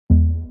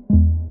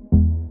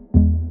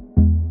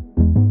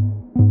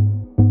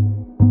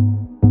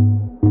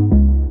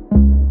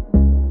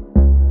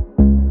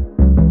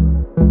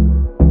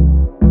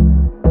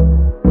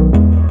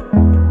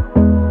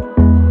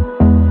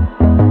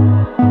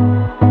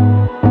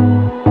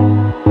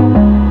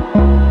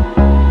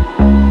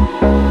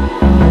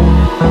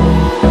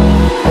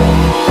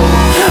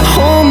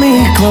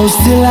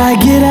till I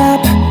get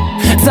up.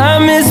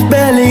 Time is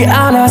barely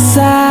on our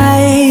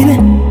side.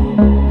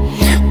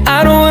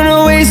 I don't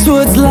wanna waste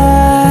what's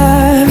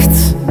left.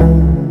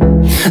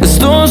 The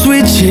storms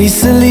we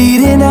chase are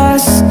leading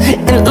us,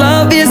 and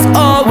love is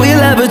all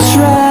we'll ever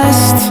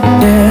trust.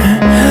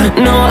 Yeah,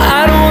 no,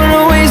 I don't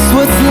wanna waste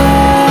what's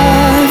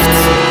left.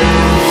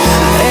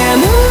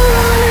 And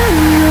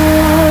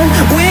on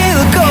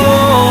we'll go,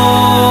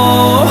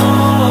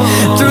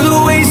 through the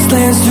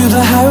wastelands, through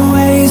the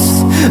highways,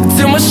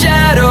 till my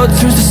shadow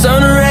turns to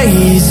sun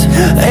rays.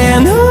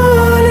 And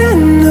on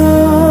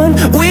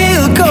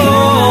we'll go,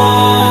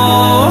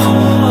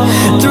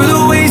 through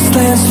the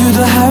wastelands, through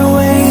the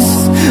highways,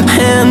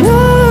 and on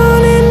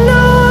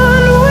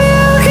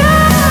we'll go.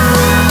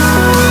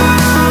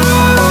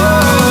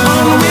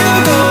 On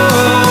we'll go.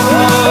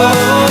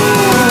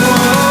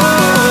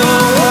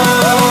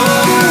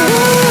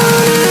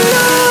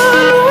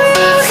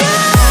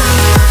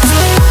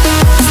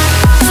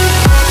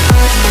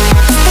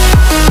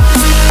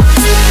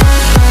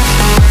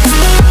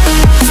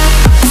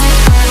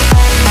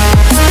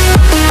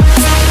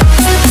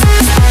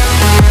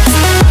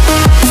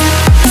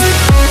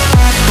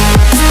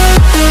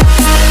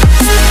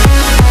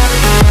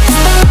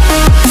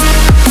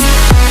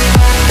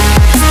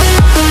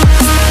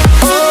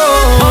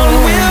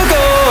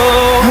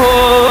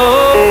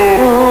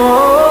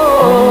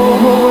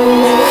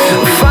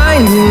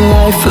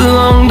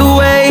 Along the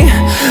way,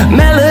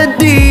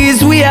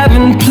 melodies we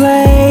haven't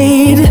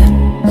played.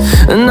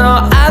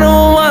 No, I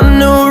don't want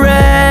no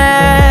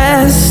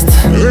rest.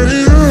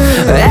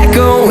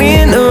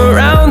 Echoing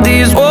around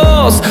these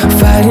walls,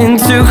 fighting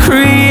to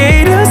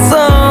create a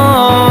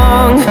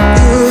song.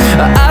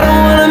 I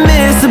don't wanna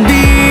miss a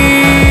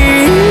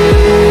beat.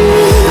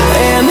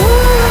 And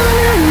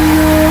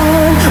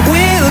on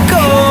we'll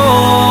go,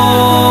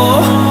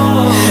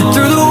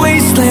 through the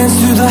wastelands,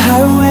 through the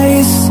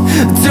highways,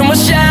 till my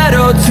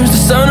shadow turns to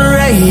sun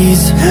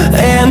rays.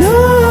 And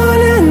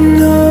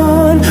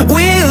on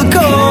we'll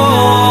go,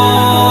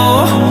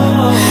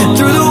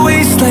 through the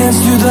wastelands,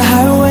 through the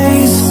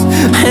highways,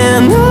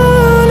 and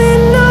on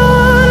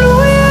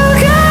we'll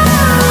go.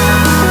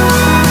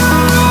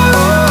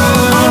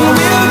 On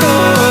we'll go.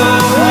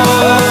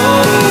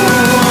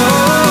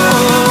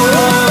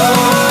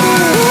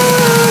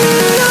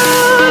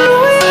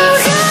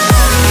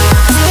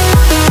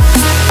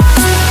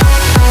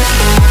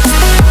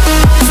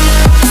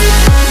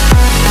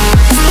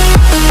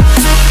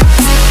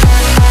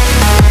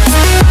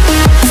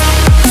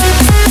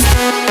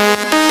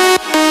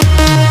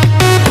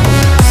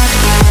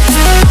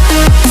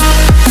 And on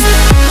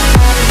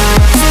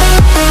we'll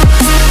go,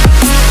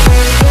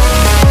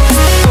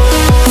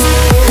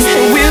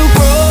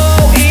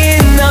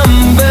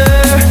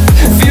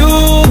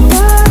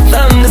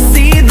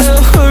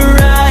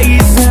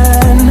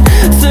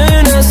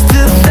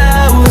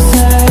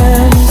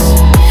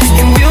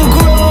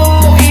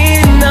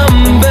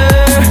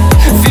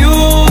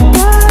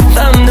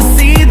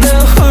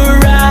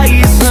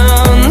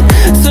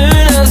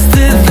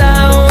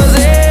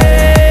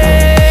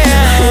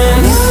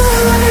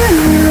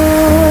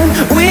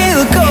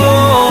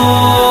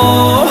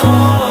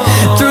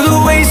 through the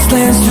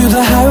wastelands, through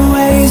the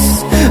highways,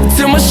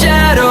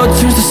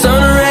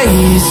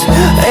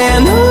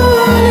 and on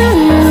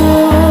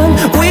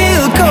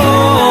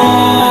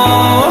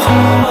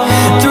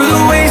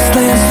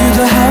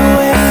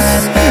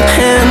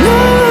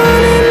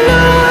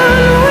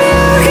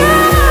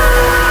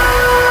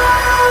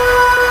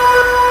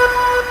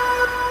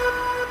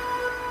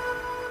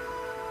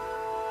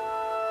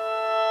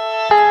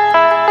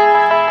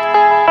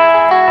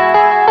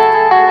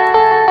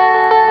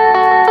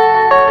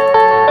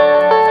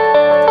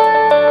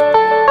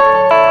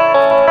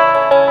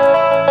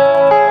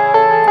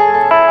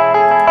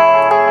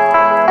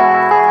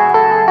go.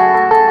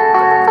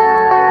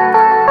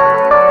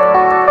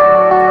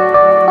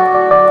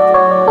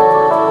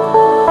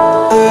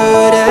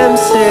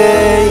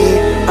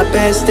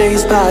 Best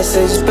days pass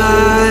us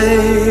by,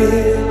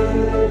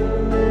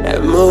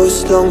 and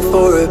most long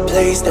for a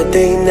place that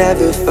they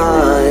never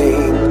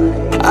find.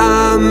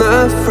 I'm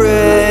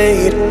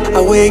afraid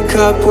I wake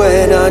up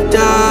when I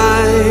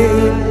die,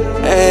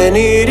 and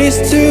it is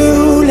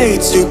too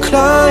late to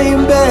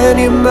climb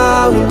any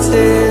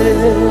mountain.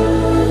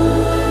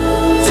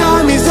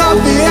 Time is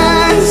of the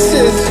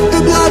essence,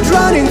 the blood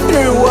running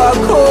through our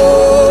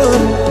core.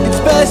 It's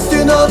best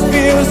to not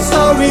feel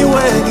sorry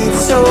when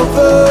it's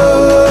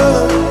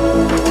over.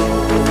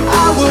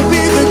 I will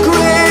be the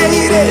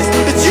greatest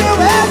that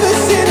you've ever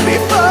seen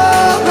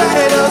before,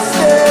 and I'll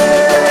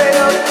stay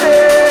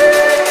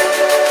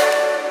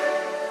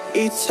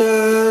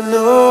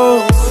eternal.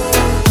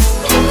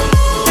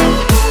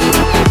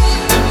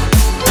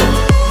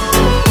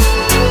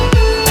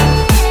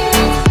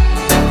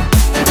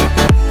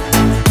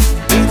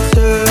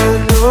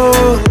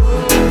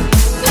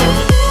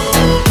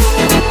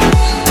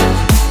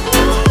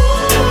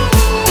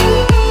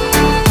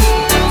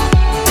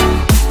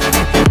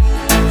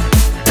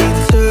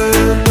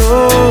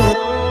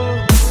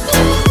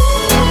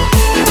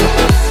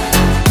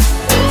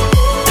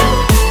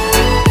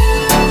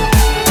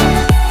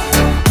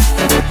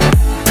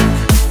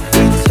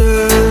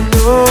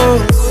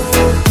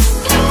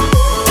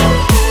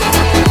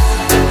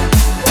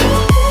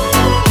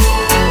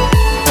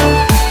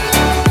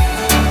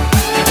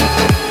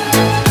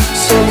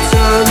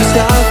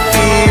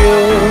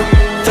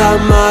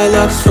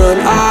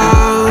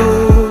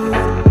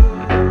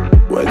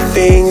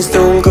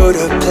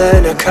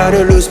 plan, I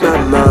kinda lose my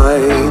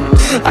mind.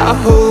 I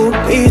hope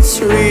it's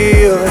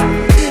real,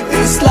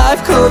 this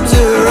life comes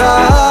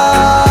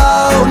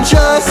around.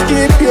 Just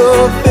keep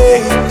your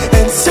faith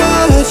and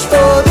search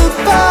for the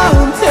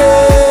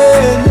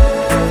fountain.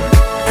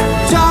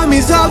 Time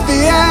is of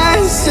the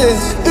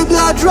essence, the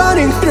blood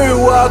running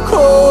through our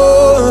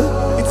core.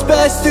 It's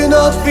best to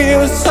not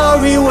feel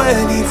sorry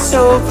when it's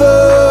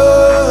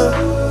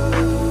over.